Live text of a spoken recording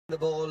The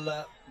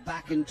ball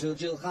back into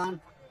Jil Khan.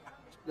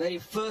 Very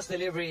first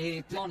delivery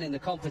he put on in the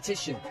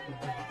competition.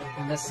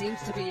 And there seems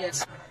to be a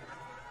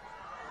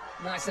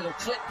nice little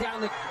clip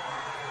down the...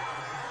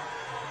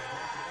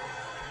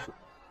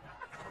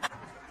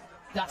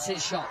 That's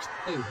his shot.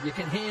 Ooh, you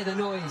can hear the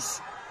noise.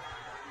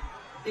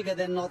 Bigger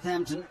than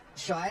Northampton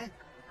Shire.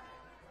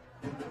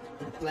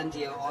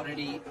 Plenty are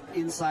already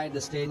inside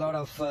the stage. A lot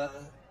of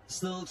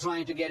still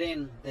trying to get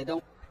in. They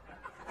don't...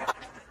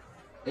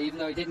 Even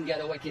though he didn't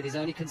get a wicket, he's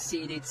only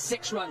conceded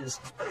 6 runs.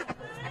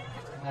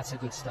 That's a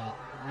good start.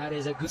 That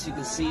is a good... You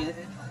can see it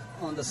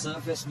on the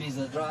surface, means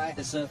the dry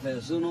the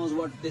surface. Who knows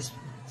what this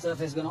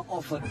surface is going to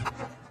offer.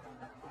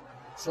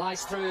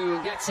 Slice through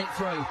and gets it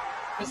through.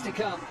 Just to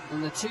come.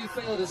 And the 2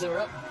 fielders are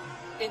up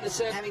in the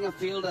circle. Having a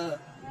fielder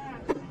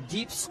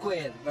deep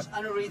square, but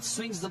Anureed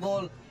swings the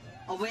ball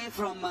away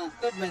from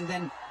Goodman,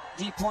 then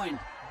deep point.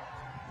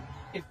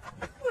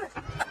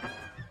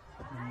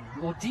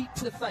 Or deep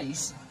to the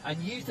face and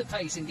use the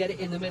pace and get it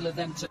in the middle of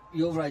them.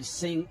 Yuvraj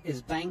Singh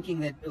is banking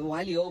that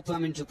while you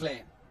open into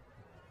play.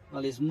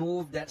 Well, he's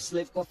moved that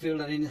slip off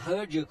fielder and he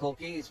heard you,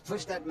 Koki. He's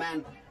pushed that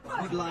man.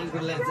 Good line,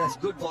 good length. That's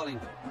good bowling.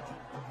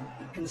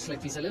 Can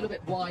slip. He's a little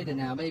bit wider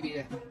now. Maybe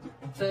a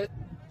third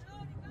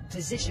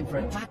position for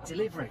a bad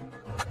delivery.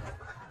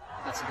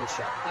 That's a good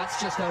shot.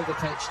 That's just over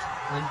pitched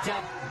and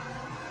down.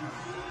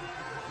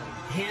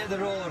 Hear the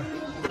roar.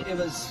 It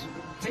was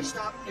pitched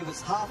up. It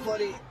was half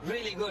volley.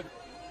 Really good.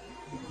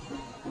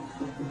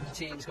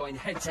 Teams going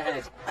head to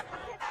head.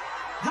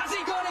 Has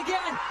he gone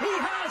again? He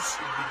has!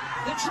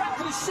 The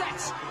trap was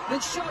set. Then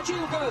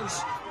Sharjeel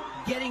goes.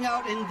 Getting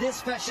out in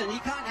this fashion, he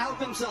can't help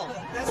himself.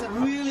 That's a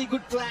really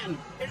good plan.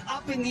 It's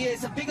up in the air,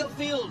 it's a bigger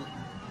field.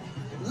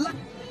 Look.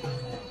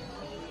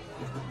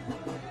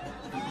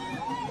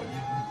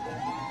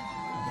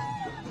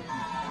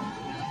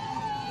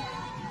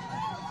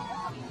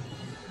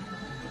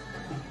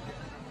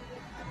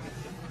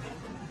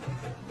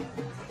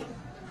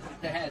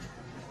 Ahead.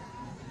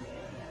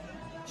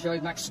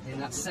 Shoaib Max in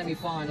that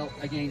semi-final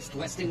against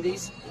West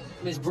Indies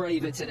is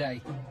braver today.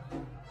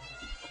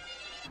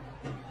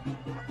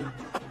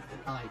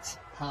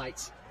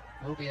 Height.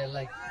 Will be a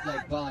leg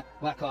by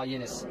Waqar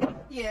Younis.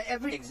 Yeah,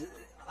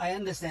 I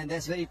understand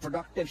that's very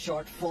productive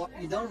shot for.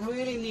 You don't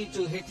really need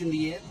to hit in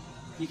the air.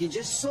 You can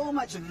just so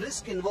much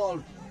risk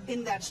involved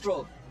in that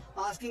stroke.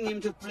 Asking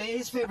him to play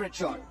his favourite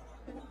shot.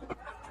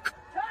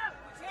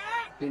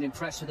 Been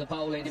impressed with the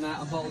bowling. Came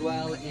out and bowled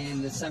well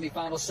in the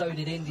semi-final. So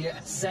did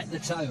India. Set the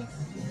tone.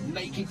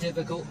 Make it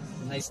difficult.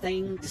 And they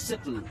staying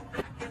disciplined.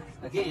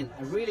 Again,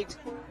 a really...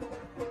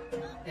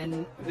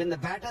 And when the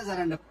batters are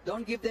under...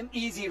 Don't give them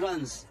easy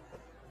runs.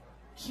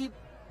 Keep...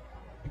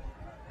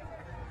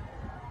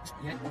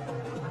 Yeah.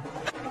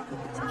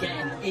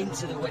 Again,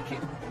 into the wicket.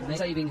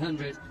 Saving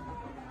 100.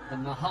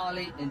 And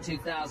Mahali in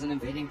 2000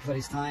 and waiting for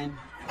his time.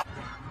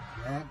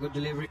 Yeah, good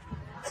delivery.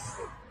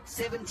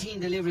 17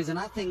 deliveries, and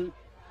I think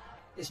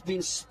it's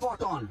been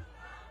spot on.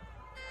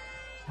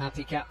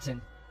 Happy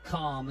captain.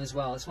 Calm as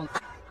well. This one...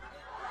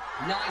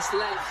 Nice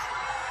length.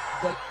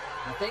 But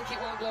I think it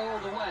won't go all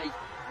the way.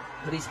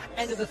 But he's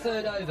end of the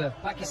 3rd over.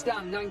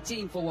 Pakistan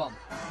 19 for 1.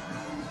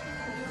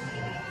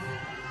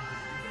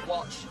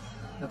 Watch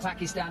the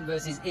Pakistan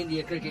versus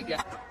India cricket game.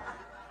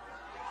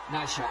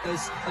 Nice shot.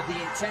 Because of the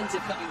intent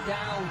of coming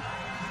down.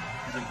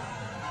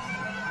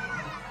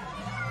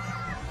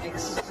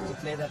 Likes to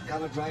play that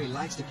cover drive. He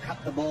likes to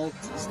cut the ball,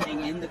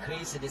 staying in the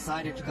crease. He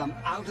decided to come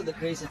out of the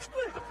crease.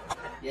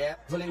 Yeah,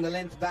 pulling the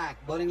length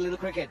back, bowling little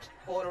cricket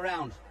all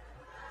around.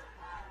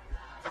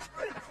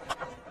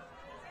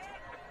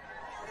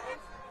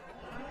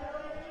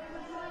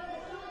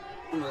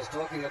 Was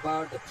talking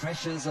about the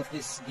pressures of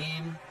this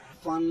game.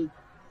 Fun.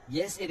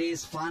 Yes, it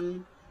is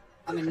fun.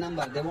 I mean,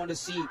 number. They want to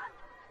see.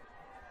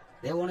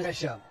 They want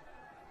pressure.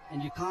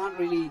 And you can't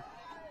really...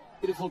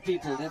 Beautiful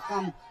people. They've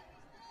come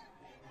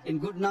in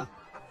good enough.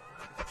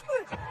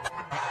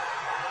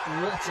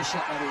 What a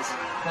shot that is.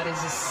 That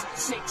is a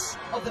 6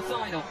 of the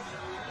final.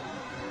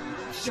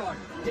 Shot.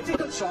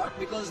 Difficult shot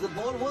because the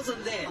ball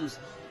wasn't there.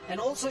 And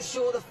also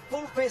show the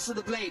full face of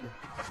the blade.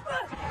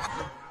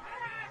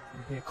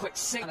 A quick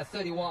 6 and a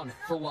 31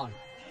 for 1.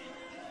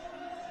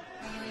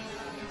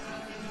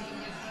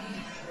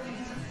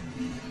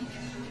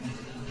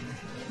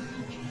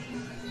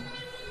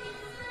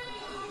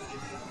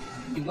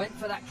 He went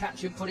for that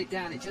catch and put it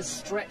down. It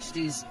just stretched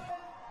his...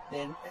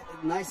 Then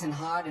nice and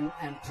hard and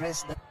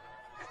pressed.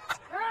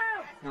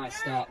 Nice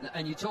start.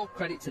 And you talk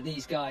credit to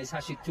these guys.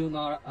 Hashid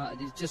Kumar,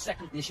 just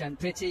second. Nishan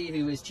Pitti,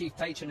 who is chief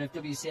patron of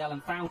WCL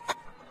and found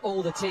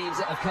all the teams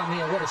that have come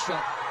here. What a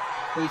shot.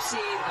 We've seen...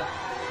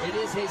 It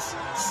is his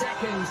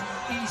second.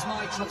 He's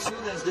my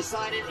Maksud has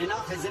decided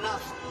enough is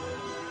enough.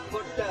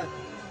 Put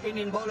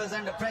Indian bowlers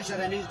under pressure,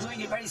 and he's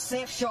doing a very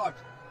safe shot,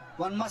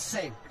 one must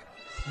say.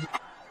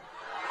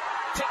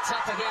 Picked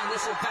up again,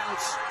 this will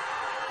bounce.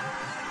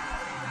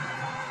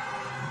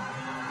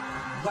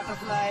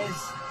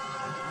 Butterflies,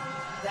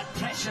 that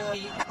pressure,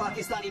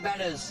 Pakistani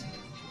batters.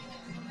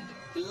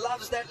 He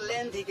loves that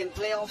length, he can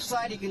play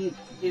offside, he can...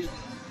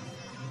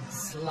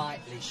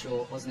 slightly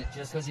short, wasn't it?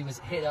 Just because he was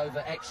hit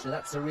over extra,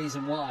 that's the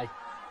reason why.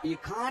 You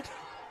can't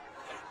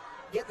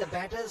get the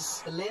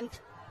batters the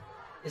length.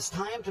 It's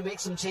time to make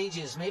some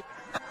changes, maybe.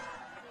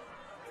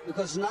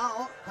 Because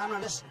now,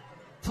 Kamran is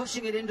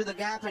pushing it into the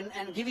gap and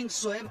giving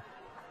swim.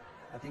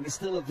 I think it's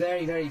still a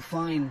very, very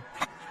fine.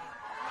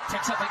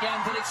 Takes up again,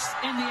 but it's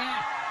in the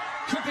air.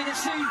 Could be the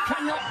two,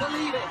 cannot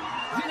believe it.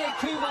 Vinay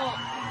Kumar.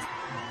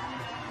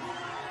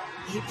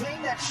 He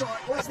playing that shot,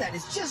 what's that?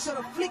 It's just sort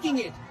of flicking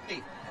it.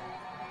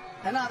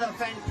 Another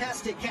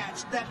fantastic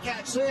catch. That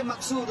catch, Sohaib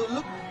Maqsood will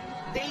look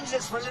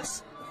dangerous for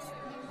this.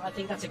 I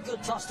think that's a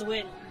good toss to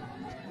win.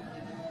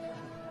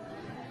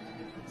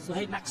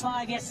 Sohaib Max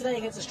 5 yesterday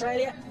against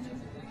Australia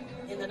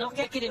in the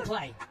knockout. Get in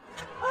play.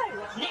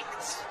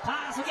 Nicked.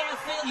 Pass again,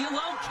 Phil. You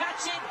won't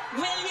catch it.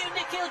 Will you,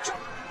 Nikhil?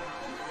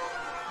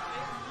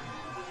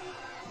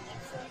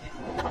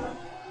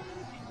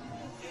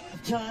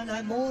 John,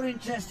 I'm more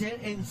interested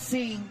in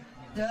seeing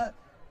the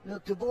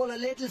look to bowl a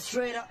little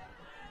straighter.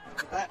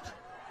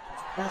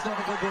 That's not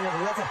a good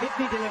delivery. That's a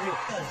hit-me delivery.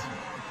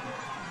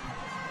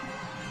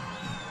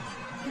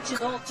 In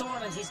all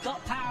tournaments, he's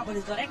got power, but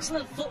he's got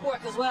excellent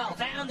footwork as well.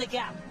 Found the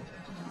gap.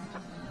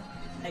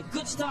 A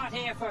good start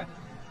here for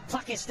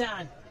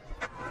Pakistan.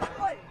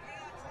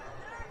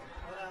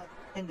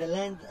 In the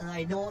length, and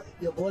I know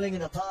you're bowling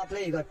in a power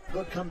play. You got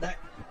good comeback.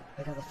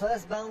 Because the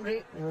first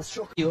boundary, it was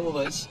struck.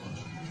 Overs.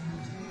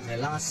 The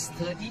last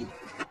 30.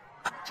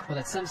 Well,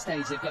 at some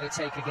stage they've got to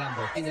take a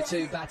gamble. In the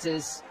two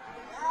batters,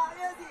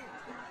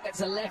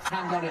 it's a left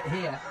hand on it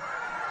here.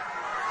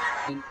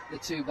 In the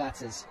two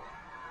batters.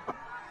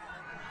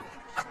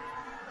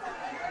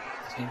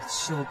 It's been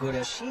so good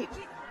a shape.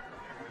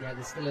 Yeah,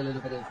 there's still a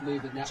little bit of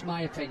movement. That's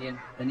my opinion.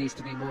 There needs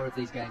to be more of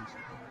these games.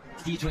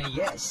 T20,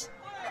 yes.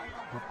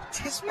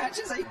 Test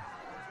matches, eh?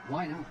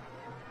 Why not?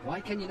 Why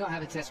can you not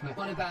have a test match?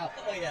 What about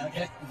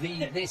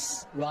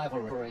this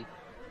rivalry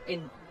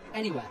in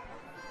anywhere?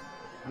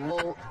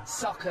 Or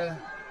soccer,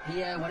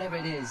 here, whatever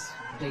it is,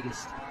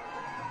 biggest.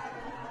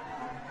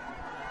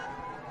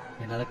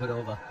 Another good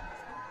over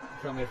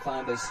from your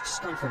fibers.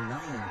 Just gone for 9.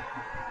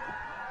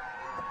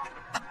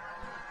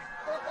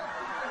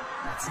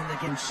 That's in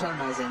again.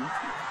 Sharma's in.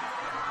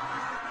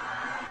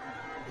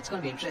 It's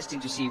going to be interesting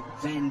to see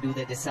when do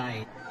they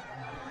decide.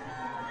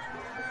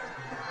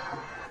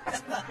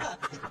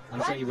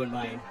 I'm sure you wouldn't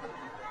mind.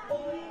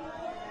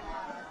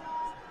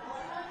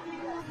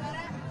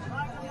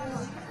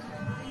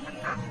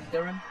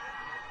 Durham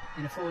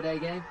in a 4-day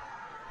game.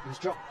 It was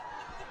dropped.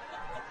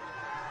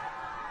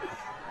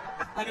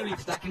 And only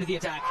back into the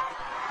attack.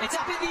 It's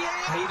up in the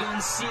air! You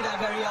don't see that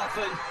very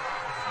often.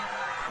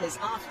 It's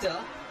after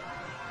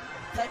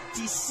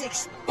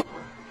 36.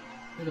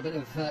 A little bit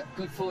of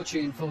good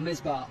fortune for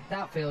Misbah.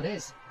 Outfield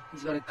is.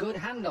 He's got a good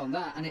hand on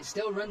that and it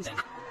still runs in.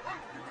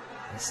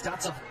 It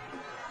starts off.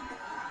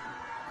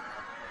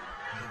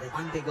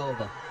 One big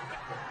over.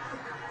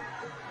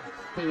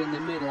 Here in the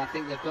middle, I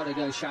think they've got to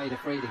go Shahid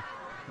Afridi.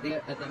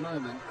 At the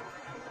moment,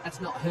 that's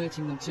not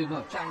hurting them too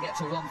much. Try and get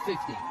to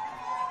 150.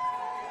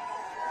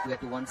 We get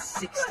to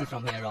 160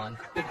 from here on.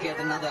 Could get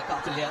another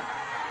Kautilya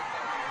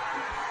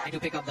to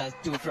pick up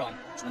that 2 from.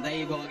 And there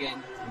you go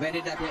again. Where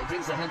did that get?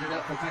 Brings the 100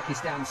 up for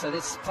Pakistan. So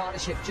this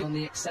partnership on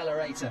the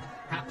accelerator.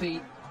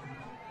 Happy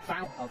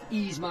foul of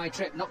ease my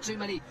trip. Not too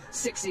many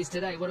 60s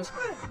today. What is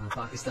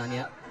Pakistan?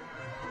 Yeah.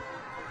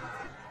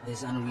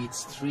 There's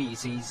Anurith's 3,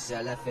 so he's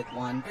left with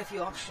 1. A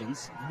few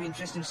options. It'll be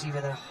interesting to see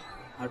whether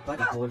our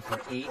buddy bowled for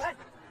 8.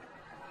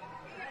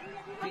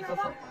 3 for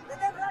 4.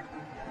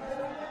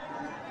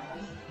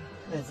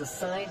 There's a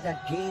side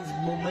that gains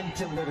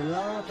momentum with a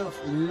lot of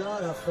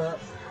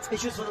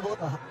issues for the ball.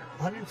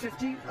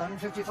 150,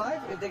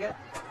 155 if they get.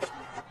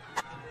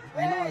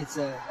 I know it's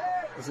a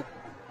you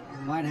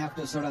might have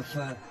to sort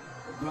of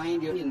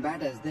grind your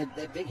batters. They're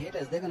big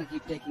hitters. They're going to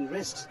keep taking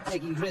risks.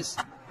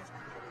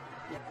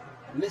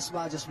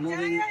 Misbah just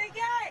moving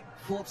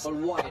 4 or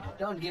wide.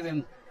 Don't give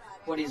him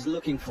what he's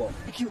looking for.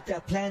 Execute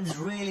their plans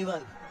really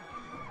well.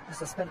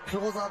 Just to spend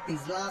close out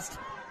these last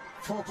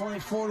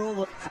 4.4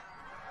 over.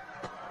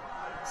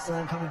 So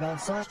I'm coming down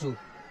so to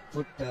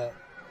put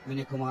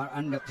Vinay Kumar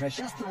under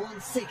pressure. Just the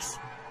 1-6.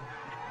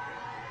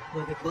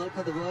 With the bulk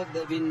of the work,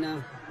 they've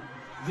been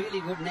really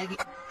good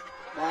negging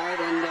wide,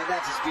 and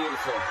that is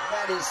beautiful.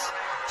 That is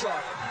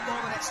shot.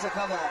 Over an extra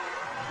cover.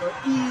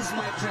 Ease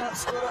my trap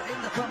scorer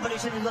in the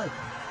competition as well.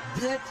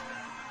 But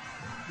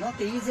not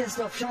the easiest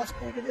of shots.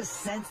 I could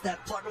just sense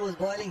that Potter was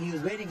boiling. He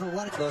was waiting for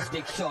one of those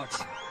big shots.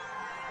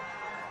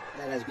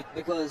 That has been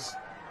because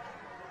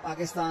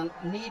Pakistan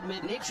need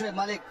Shoaib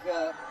Malik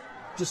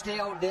to stay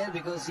out there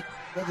because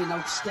they've been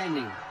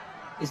outstanding.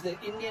 Is the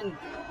Indian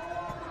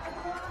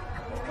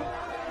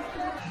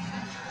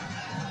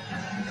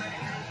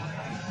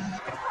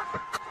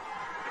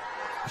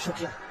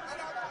Shukla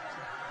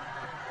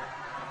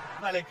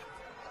Malik?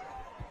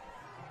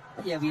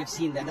 Yeah, we have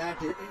seen that.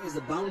 That is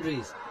the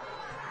boundaries.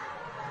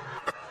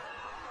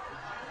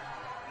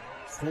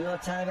 Still no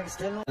time.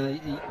 Still no.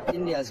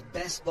 India's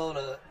best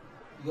bowler,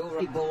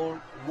 Yovra, bowled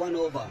 1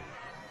 over,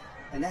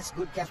 and that's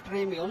good. Captain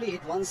him. We only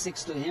hit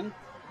 1-6 to him.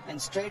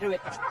 and straight away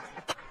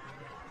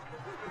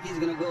he's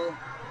going to go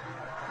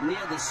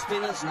near the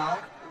spinners now.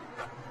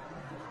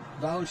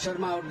 Rahul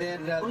Sharma out there,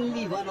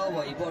 only 1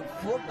 over. He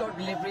got 4 dot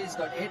deliveries,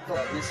 got 8 for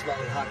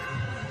Misbah Haq.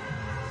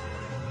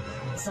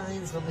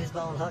 Signs from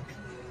Misbah Haq.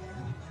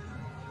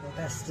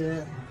 Best,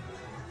 if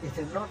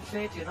you're not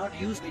fit, you're not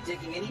used to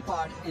taking any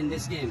part in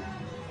this game.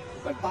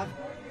 But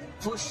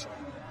push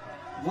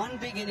one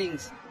big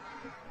innings.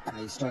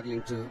 He's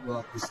struggling to go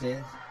up the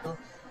stairs.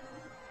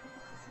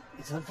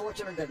 It's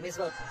unfortunate that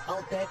Misbah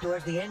out there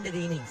towards the end of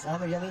the innings.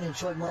 Amir Yamin and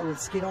Shoaib Mawar will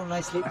skid on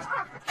nicely.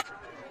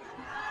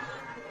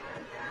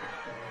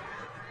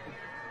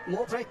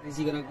 More pressure. Is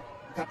he going to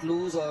cut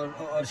loose or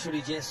should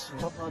he just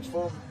top-notch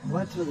form?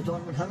 Went through the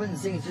tournament. Harman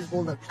Singh has just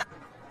bowled that.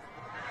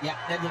 Yeah,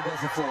 Edwin goes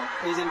for 4.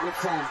 He's in good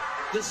form.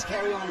 Just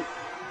carry on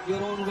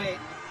your own way.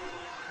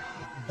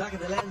 Back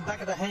of the length,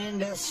 back of the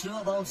hand,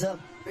 slow bouncer.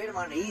 Wait a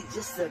minute, he's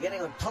just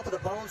getting on top of the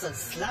bounce and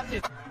slapped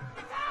it.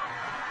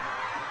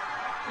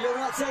 You're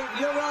not saying,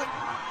 you're right.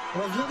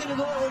 Was looking to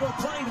go over a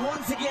point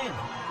once again.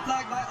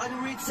 Flagged by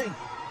Anureet Singh.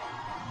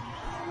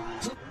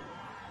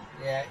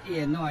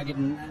 Yeah, no, I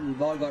didn't. And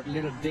ball got a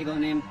little big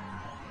on him.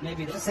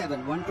 Maybe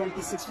 7,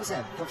 126 for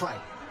 7, for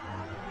 5.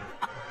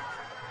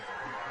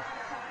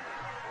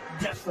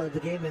 Death for the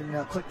game in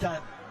quick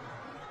time.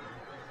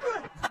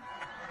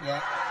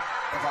 Yeah.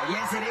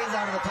 Yes, it is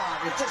out of the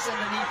park. It's just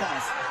underneath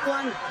us.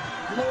 One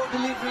more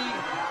delivery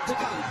to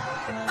come.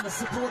 And the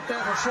support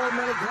there for Shoaib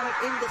Malik got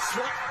it in the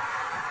slot.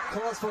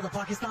 Calls for the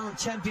Pakistan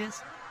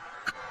champions.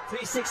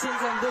 3 sixes,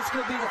 and this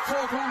could be the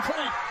 4th one for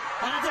it.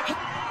 And it's a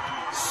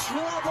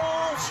slow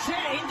ball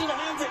straight into the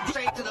hands of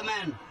straight to the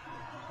man.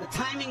 The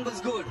timing was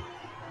good.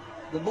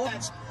 The ball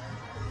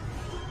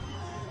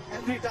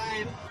every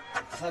time.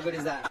 How good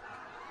is that?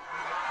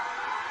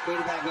 Where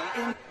did that go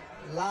in?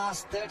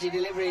 Last 30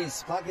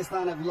 deliveries,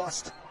 Pakistan have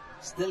lost.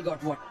 Still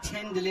got what?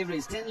 10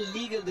 deliveries, 10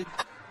 legal. Looking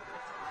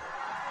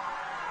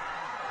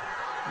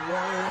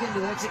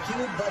to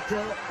execute, but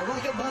a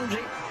wicket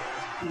boundary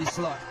in the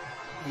slot,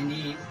 and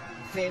he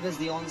favours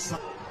the onside.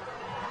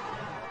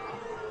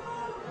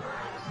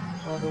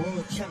 On the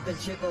World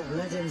Championship of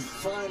Legends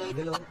final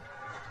below.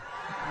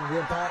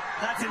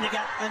 That's in the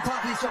gap, and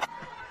Parkley shot.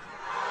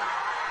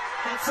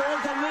 It's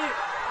all done me.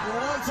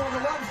 Also the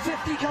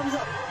 150 comes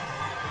up.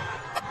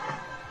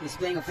 He's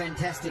playing a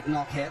fantastic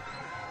knock here.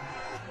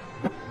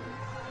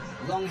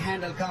 Long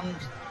handle comes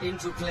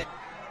into play.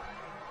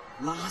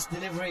 Last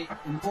delivery,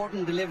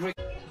 important delivery.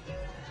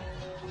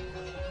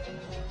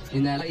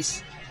 In their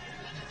place.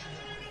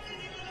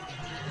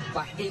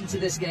 Back into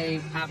this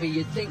game, Abby,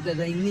 you'd think that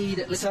they need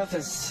at least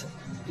surface.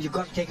 You've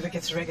got to take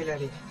wickets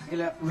regularly.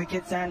 Regular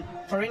wickets, and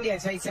for India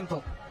it's very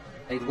simple.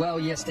 Played well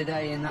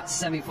yesterday in that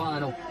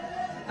semi-final.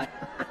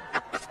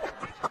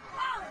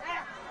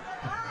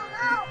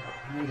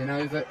 Made an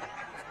over.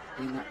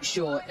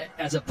 Sure,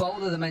 as a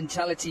bowler, the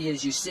mentality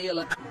is you seal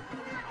it.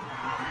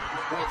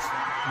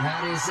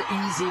 That is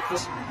easy for.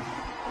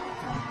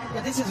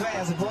 Yeah, this is where,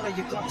 as a bowler,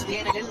 you've got to be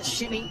in a little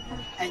shimmy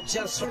and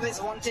just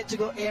always wanted to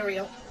go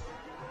aerial.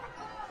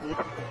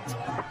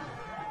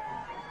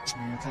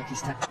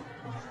 Pakistan.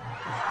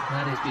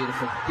 That is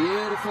beautiful.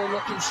 Beautiful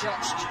looking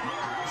shots.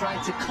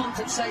 Trying to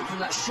compensate from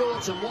that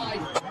short and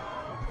wide.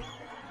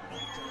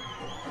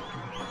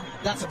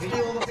 That's a beauty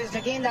over pitch.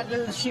 Again, that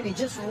little shimmy,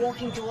 just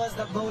walking towards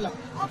the bowler.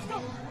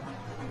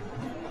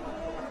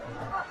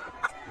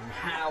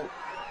 How?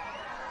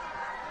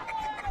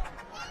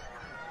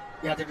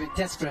 Yeah, they've been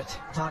desperate.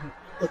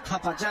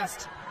 Uthappa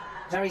just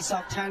very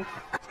soft hand.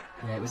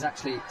 Yeah, it was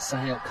actually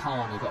Sahil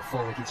Khan who got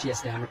 4 wickets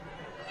yesterday.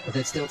 But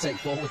they'd still take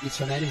 4 wickets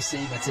from any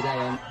seamer today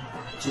on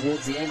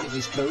towards the end of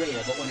his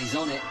career. But when he's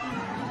on it,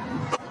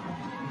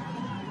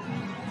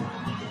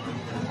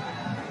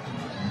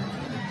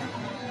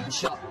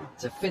 shot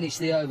to finish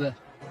the over.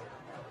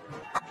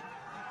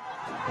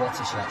 What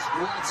a shot.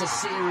 What a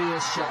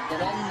serious shot.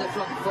 Get on the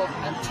front foot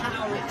and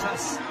power it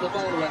past the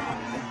bowler.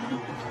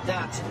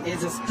 That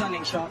is a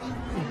stunning shot.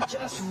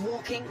 Just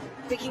walking,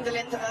 picking the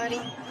length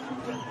early.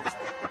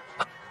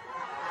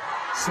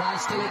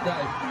 Slice to it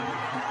though.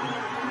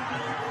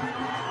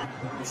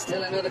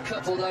 Still another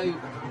couple though.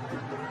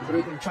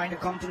 Trying to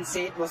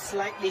compensate, was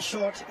slightly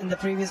short in the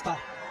previous part.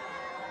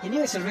 He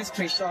knew it's a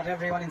risk-free shot,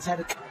 everyone inside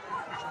it.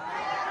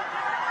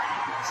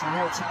 So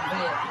no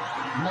Tanvir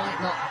might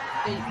not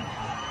be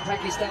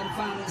Pakistan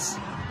fans.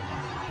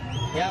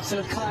 The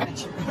absolute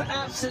carnage.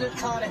 Absolute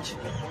carnage.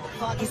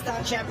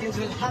 Pakistan champions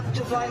will have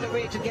to find a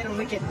way to get a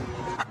wicket.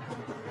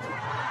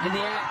 In the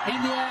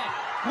air,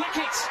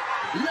 wicket!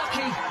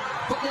 Lucky,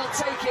 but they'll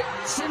take it.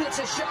 Similar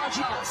to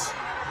Sharjah's.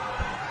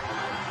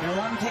 And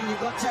one thing you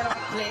got to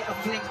play a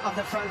flick of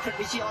the front foot,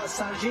 which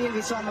Sarjeel,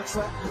 we saw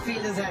Maxwell, the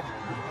fielders had.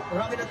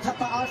 Robin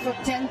Uthappa out for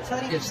 10,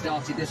 30. They've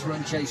started this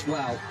run chase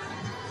well.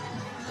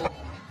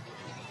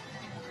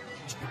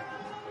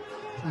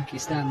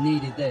 Pakistan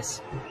needed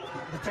this.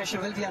 The pressure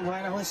will be on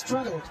Ryan, who has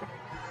struggled.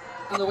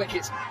 On the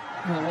wicket.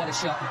 Oh, what a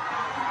shot.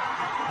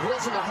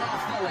 Wasn't a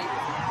half volley,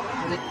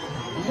 but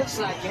it looks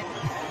like it.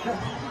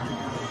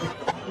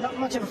 Not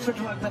much of a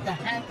footwork, but the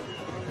hand.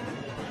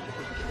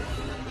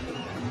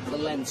 The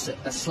lengths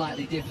are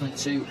slightly different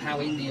to how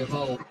India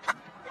bowl.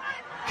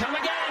 Come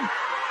again!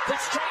 The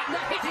straight, the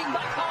hitting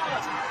back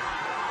hard!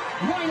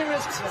 Minor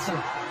is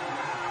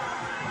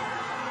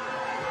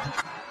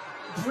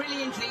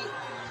Brilliantly,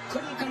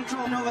 couldn't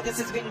control over. This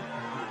has been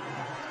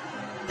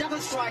double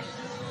strike.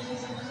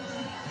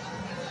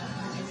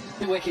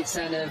 The wickets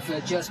and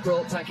have just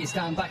brought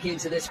Pakistan back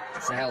into this.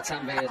 Sahel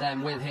Tanvir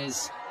then with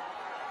his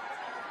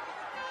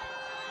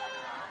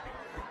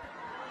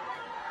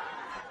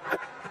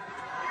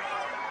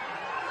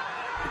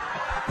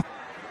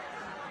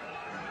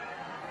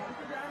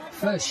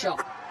first shot.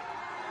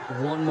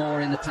 One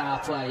more in the power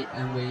play,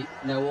 and we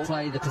know all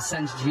play the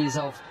percentages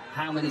of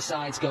how many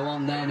sides go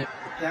on then.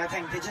 Yeah, I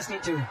think they just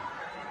need to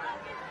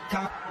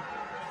come.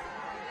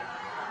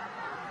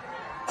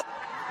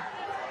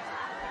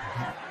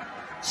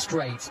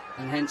 Straight,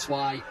 and hence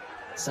why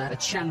it's a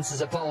chance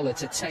as a bowler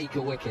to take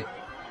a wicket.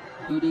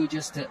 Udu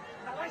just to...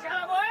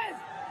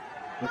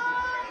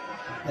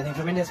 I think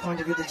from India's point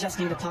of view, they just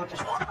need a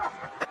partnership.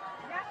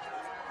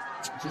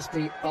 Just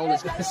the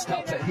bowler's going to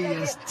stop it. He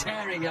is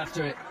tearing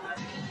after it.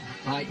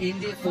 Right,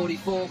 India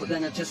 44, but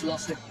then have just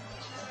lost it.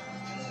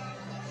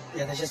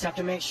 Yeah, they just have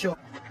to make sure.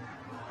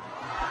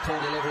 Poor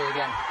delivery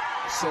again.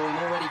 Saw him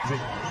already.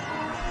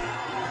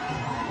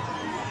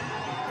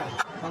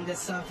 On this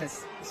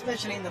surface,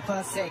 especially in the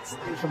first 6,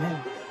 and from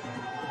him.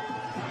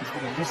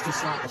 Just a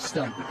slight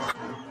stump.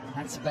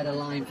 That's a better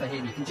line for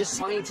him. You can just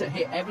try to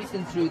hit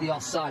everything through the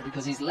offside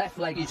because his left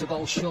leg is to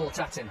bowl short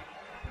at him.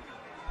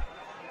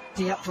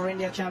 Tee up for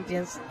India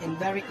champions in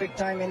very quick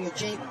time in your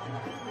jeep.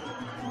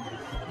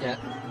 Yeah,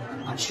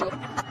 I'm sure.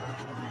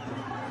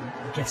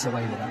 Gets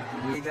away with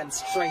that. He went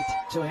straight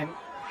to him.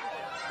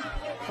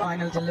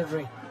 Final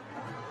delivery.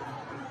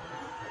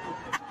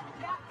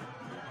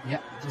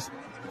 Yeah, just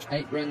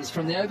 8 runs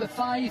from the over,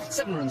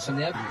 7 runs from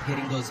the over.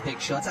 Hitting those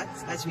big shots,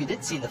 as we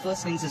did see in the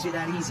first innings, it's been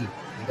that easy.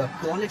 You got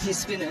quality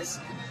spinners.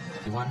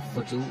 1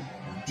 for 2,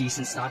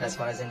 decent start as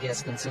far as India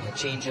is concerned. A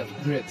change of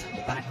grip,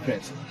 the back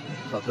grip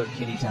for good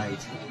killy tide.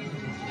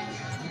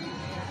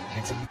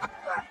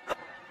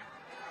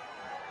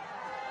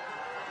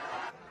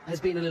 Has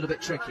been a little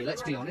bit tricky,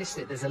 let's be honest.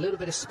 There's a little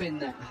bit of spin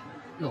there.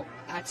 Look,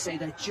 I'd say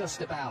they're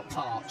just about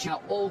par.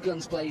 Now, all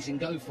guns blazing,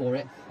 go for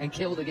it and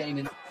kill the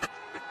game.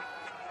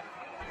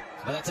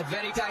 But that's a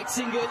very tight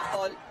single.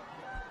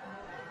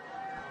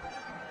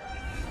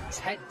 It's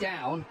head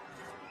down.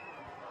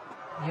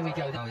 Here we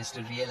go. Now is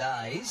to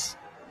realise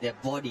their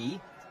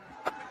body.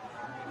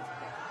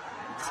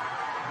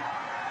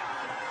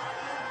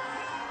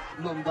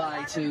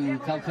 Mumbai to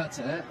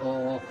Calcutta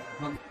or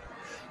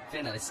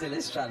It still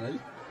is travel.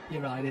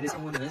 You're right, it is.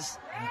 Owners,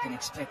 you can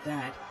expect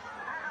that.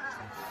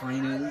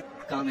 Final,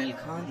 Kamil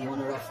Khan, the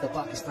owner of the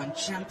Pakistan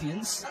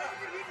champions.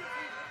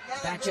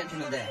 That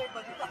gentleman there.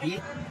 He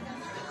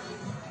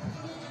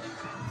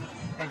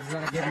It's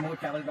going to get more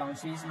travel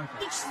bounces. Nearly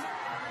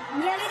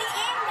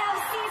the end of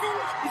season.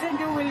 Season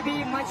 2 will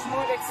be much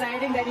more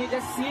exciting than you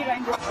just see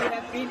right what we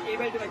have been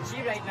able to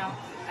achieve right now.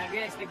 And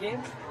realize the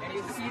game, and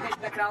you see that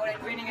the crowd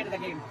and winning at the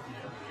game.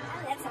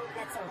 Let's hope,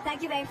 let's hope.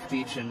 Thank you very much.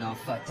 patron of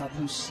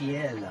Tabu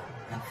Ciel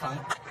and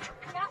Funk.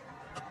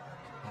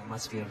 That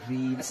must be a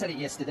real. I said it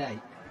yesterday,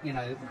 you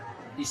know,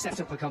 you set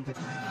up a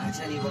competition. I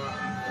tell you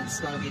what, it's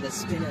going to be the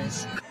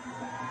spinners.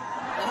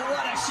 Oh,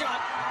 what a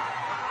shot!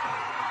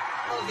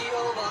 Of the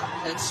over,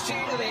 and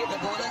straight away the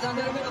bowler's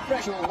under a bit of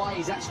pressure. Sure why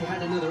he's actually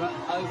had another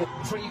over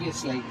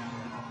previously,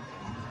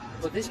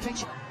 but this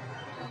picture.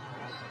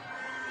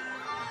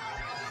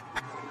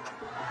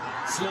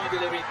 Slow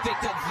delivery,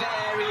 picked up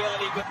very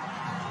early.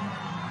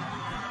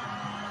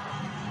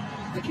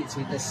 Wickets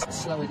with this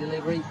slower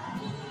delivery.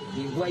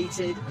 He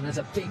waited, and there's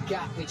a big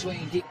gap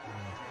between. There's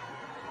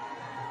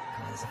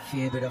a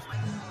fair bit of.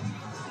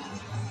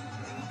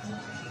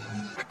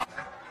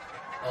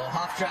 Oh,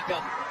 half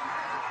tracker.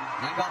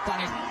 And got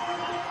punished.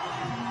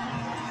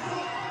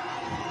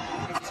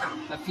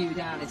 A few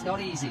down, it's not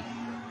easy.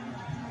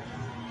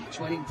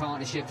 Winning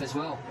partnership as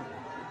well.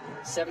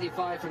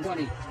 75 from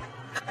 20.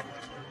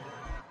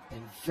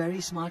 And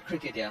very smart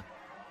cricket here.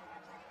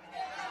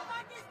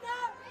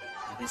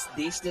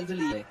 They still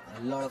believe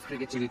a lot of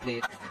cricket to be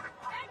played.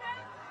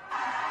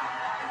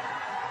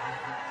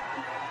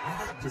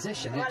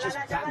 Position, it just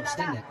bounced,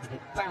 didn't it?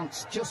 It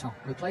bounced just on,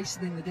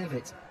 replacing in the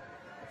divot.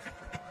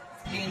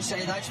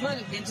 Inside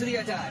Ajmal into the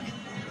attack.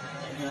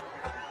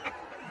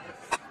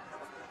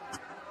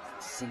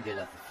 Single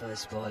of the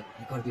first ball.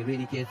 You've got to be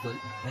really careful,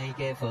 very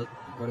careful.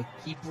 You've got to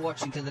keep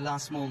watching till the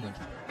last moment.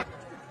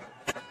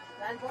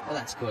 Oh,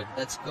 that's good,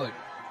 that's good.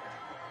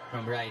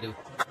 From Raidu.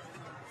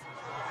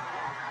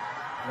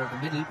 Over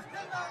the middle.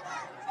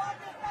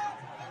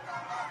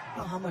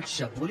 Oh, how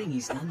much bowling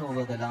he's done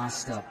over the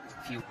last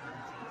few.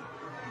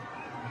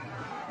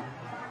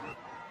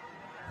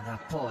 And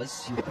that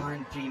pause, you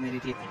can't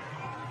premeditate.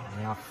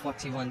 There are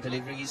 41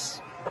 deliveries.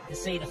 You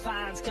see the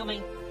fans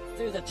coming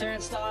through the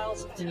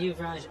turnstiles. And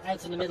Yuvraj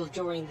out in the middle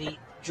during the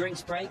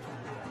drinks break.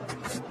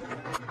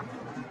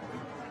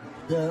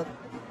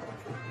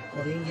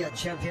 For the India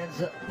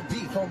champions, B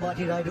for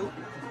Marty Raidu.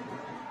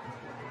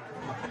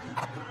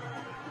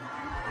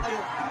 you.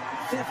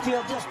 50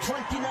 of just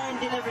 29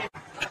 delivery.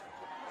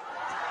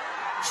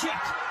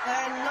 Chipped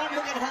and not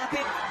looking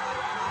happy.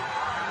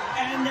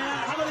 And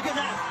have a look at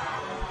that.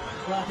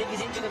 Well, I think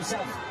he's injured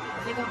himself.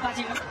 I think I'm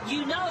batting.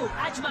 You know,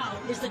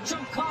 Ajmal is the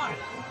trump card.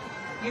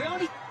 You're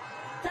only.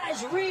 That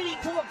is really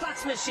poor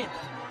batsmanship.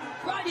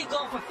 Raidu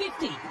gone for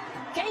 50.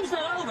 Game's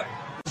not over.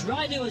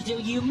 Raidu is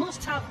doing. You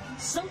must have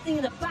something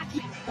in the back.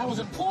 That was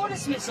a poor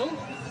dismissal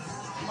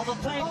of a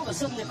player. All of a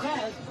sudden, the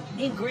crowd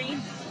in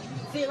green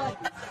feel like.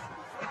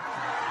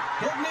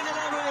 Good middle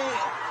delivery.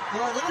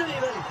 Well, that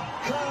will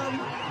calm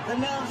the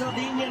nerves of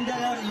the Indian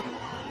dugout.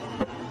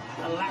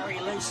 A Larry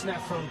Loosener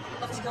from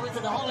to go into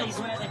the Hollies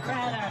where the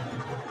crowd are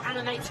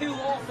animate too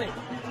often.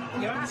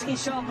 You're asking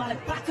Sean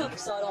Malik back up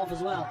side off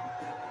as well.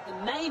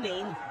 It may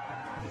mean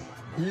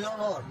long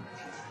on.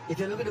 If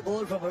you look at the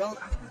ball from around,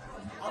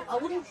 I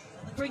wouldn't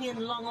bring in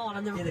long on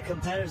and the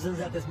comparisons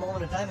at this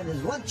moment in time, and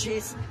there's one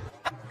chase.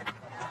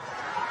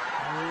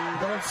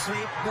 Don't sweep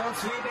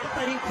it.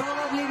 But he'll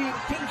probably be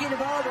thinking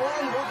about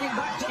while walking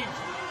back to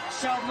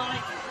Sean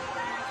Malik.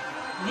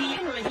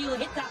 Generally, he'll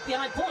hit that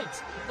behind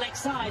point, leg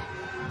side.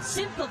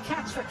 Simple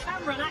catch for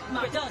Cameron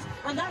Akmal. It does,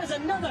 and that is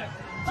another.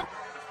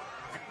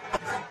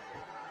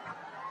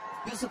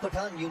 Yusuf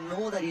Pathan, you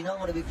know that he's not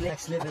going to be playing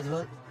slip as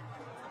well.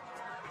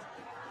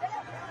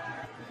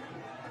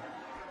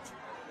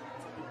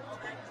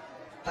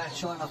 Pat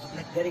short of the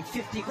play, getting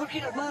 50. Good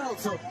kid at man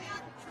also.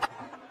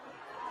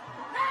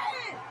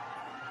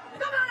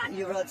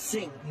 Yuvraj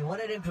Singh, you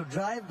wanted him to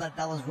drive, but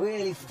that was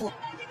really full.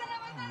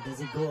 Does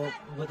it go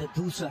with a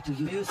dusra to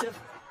Yusuf?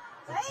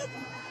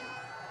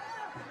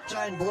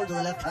 Try and bowl to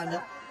the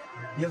left-hander.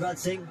 Yuvraj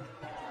Singh.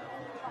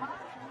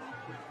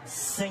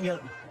 Single.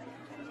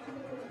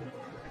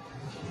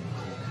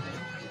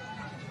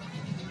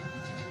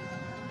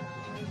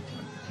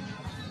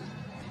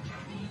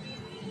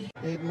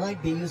 It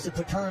might be Yusuf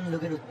Pathan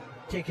looking to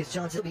take his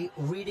chances, be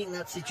reading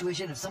that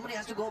situation. If somebody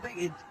has to go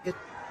big,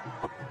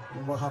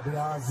 Wahab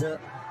Riaz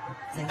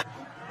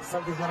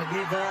something's going to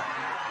give the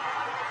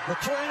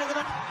throw-in of the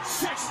match.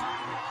 6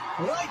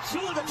 right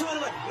through the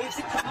tournament.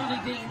 It's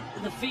probably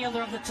been the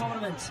fielder of the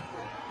tournament.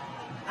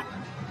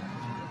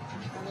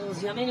 And it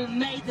was Yamin who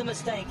made the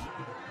mistake.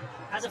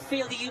 As a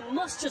fielder, you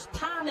must just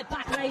palm it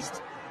back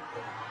laced.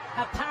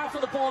 How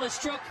powerful the ball is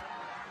struck.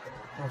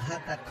 I've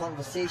had that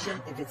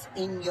conversation. If it's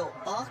in your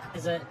arc,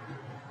 Is a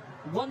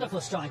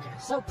wonderful striker,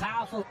 so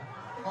powerful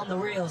on the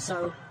reel.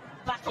 So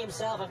back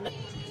himself, the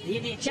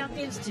Indian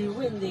champions to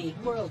win the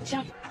world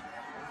champion.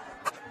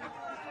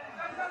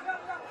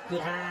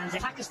 Good hands.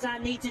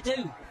 Pakistan need to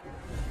do.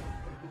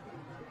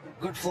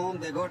 Good form.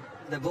 They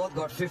both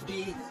got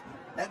 50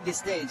 at this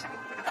stage.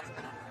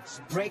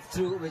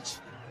 Breakthrough, which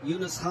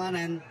Yunus Khan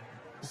and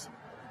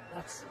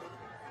That's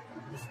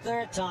the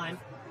third time.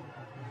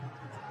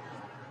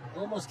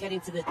 Almost getting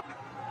to the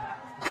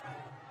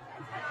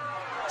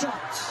judge.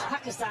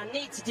 Pakistan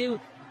need to do.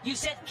 You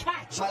said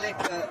catch. Malik,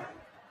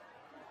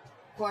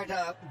 quite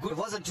a good.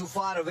 Wasn't too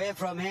far away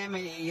from him.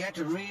 He had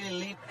to really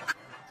leap.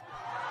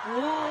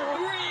 Oh,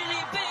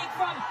 really big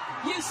from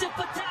Yusuf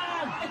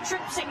Pathan. A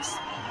trip 6.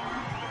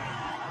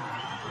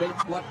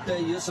 What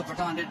Yusuf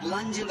Pathan did,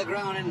 lunge in the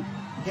ground and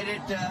hit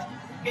it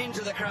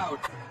into the crowd.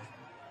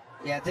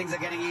 Yeah, things are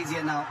getting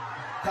easier now.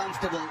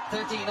 Comfortable.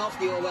 13 off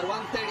the over.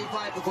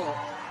 135 to go.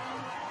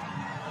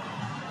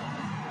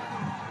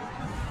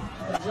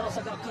 He's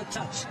also got good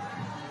touch.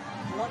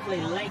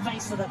 Lovely lay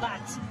face to the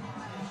bat.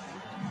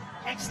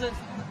 Excellent.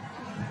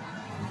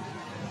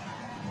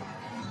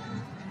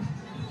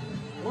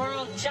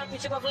 World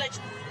Championship of Legends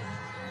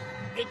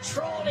in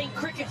trawling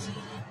cricket.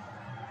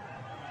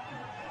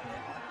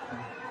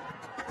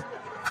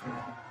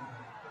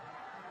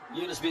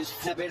 Yunus been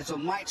better, so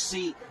might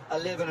see a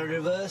little bit of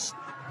reverse.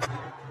 I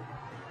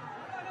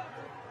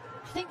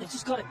think they've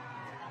just got it.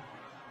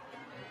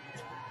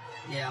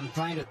 Yeah, I'm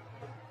trying to.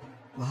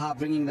 Wahab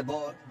bringing the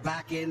ball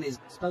back in is.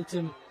 Spoke to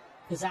him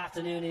this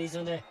afternoon and he's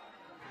under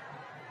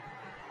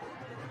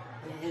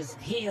his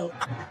heel.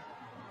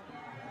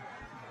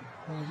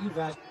 Well,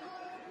 Yuvraj.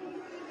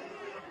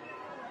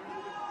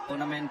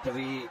 Tournament,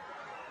 we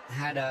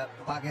had a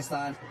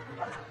Pakistan.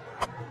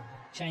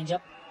 Change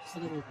up. It's a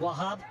little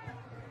Wahab.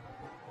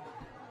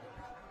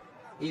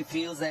 He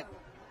feels that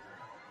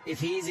if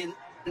he's in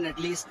at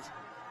least,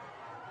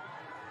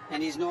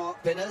 and he's no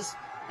spinners,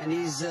 and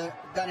he's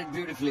done it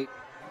beautifully.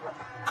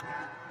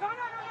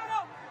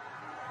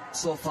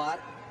 So far,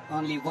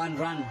 only 1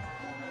 run.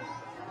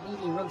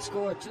 Leading run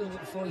score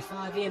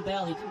 245. Ian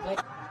Bell, he didn't play.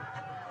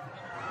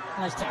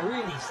 Nice to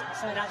really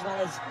side as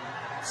well as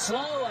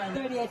slow and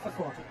 38 for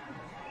 40.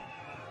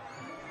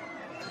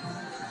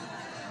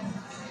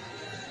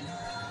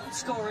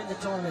 Score in the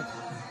tournament.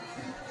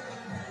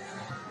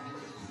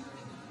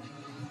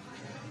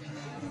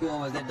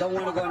 Overs. They don't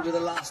want to go into the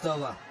last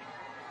over.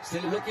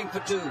 Still looking for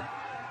 2.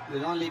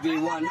 Will only be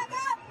 1.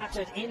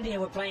 After India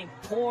were playing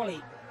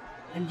poorly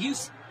and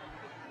use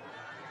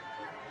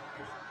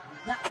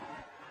that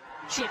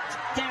chipped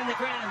down the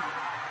ground.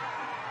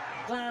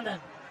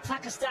 And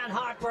Pakistan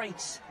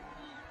heartbreaks.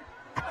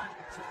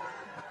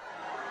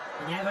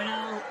 You never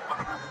know.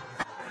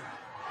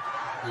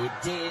 He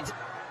did.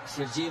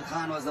 Shirjeel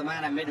Khan was the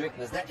man at midwick.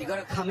 Was that you got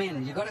to come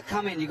in? You got to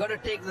come in. You got to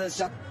take the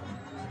shot.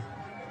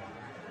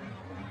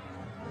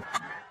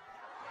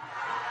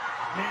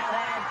 Now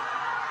then,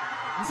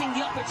 missing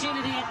the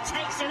opportunity and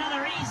takes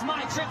another ease.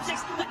 My trip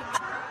 6.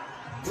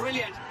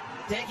 Brilliant.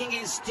 Taking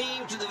his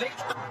team to the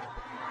victory.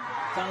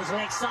 Goes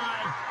leg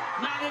side.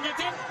 Man in the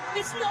dip.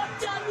 It's not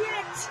done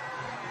yet.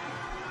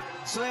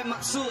 Sohaib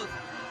Maqsood.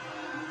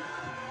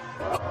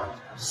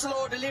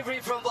 Slow delivery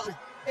from one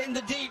in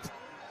the deep.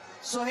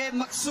 Sohaib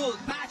Maqsood,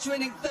 match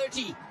winning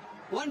 30.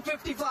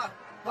 155.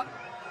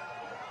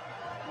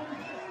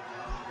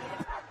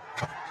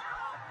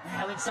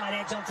 Now inside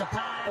edge onto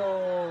pad.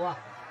 Oh,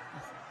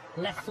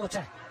 left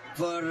footer.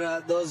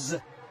 For those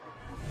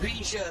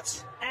green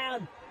shirts.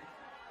 Down.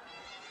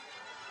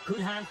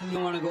 Good hand from He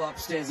doesn't want to go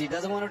upstairs. He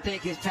doesn't want to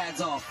take his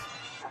pads off.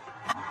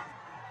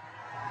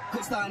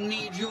 Pakistan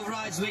need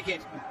Yuvraj's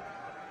wicket.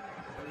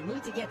 We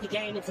need to get the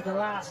game into the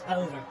last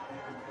over.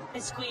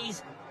 And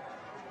squeeze.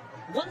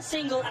 One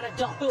single and a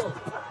dot.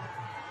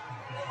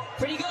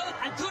 Pretty good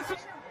and good for...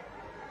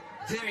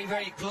 Very,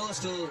 very close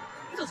to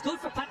It was good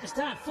for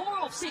Pakistan. 4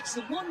 off 6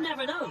 and one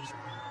never knows.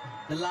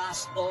 the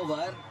last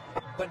over.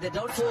 But they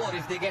don't 4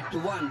 if they get to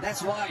 1.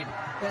 That's wide.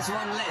 There's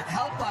one left.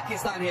 Help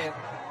Pakistan here.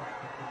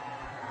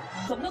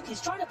 But look,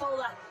 he's trying to bowl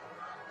that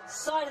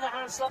side of the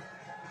hand slot.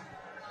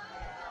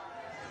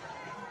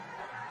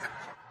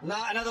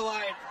 Now another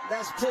wide.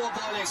 That's poor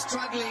bowling.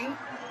 Struggling.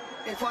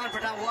 Irfan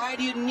Pathan, why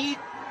do you need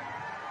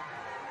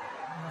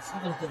Let's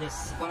have a look at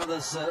this. one of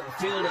those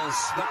fielders?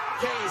 But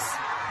Case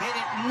hit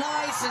it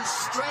nice and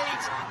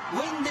straight.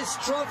 Win this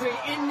trophy.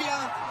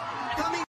 India coming.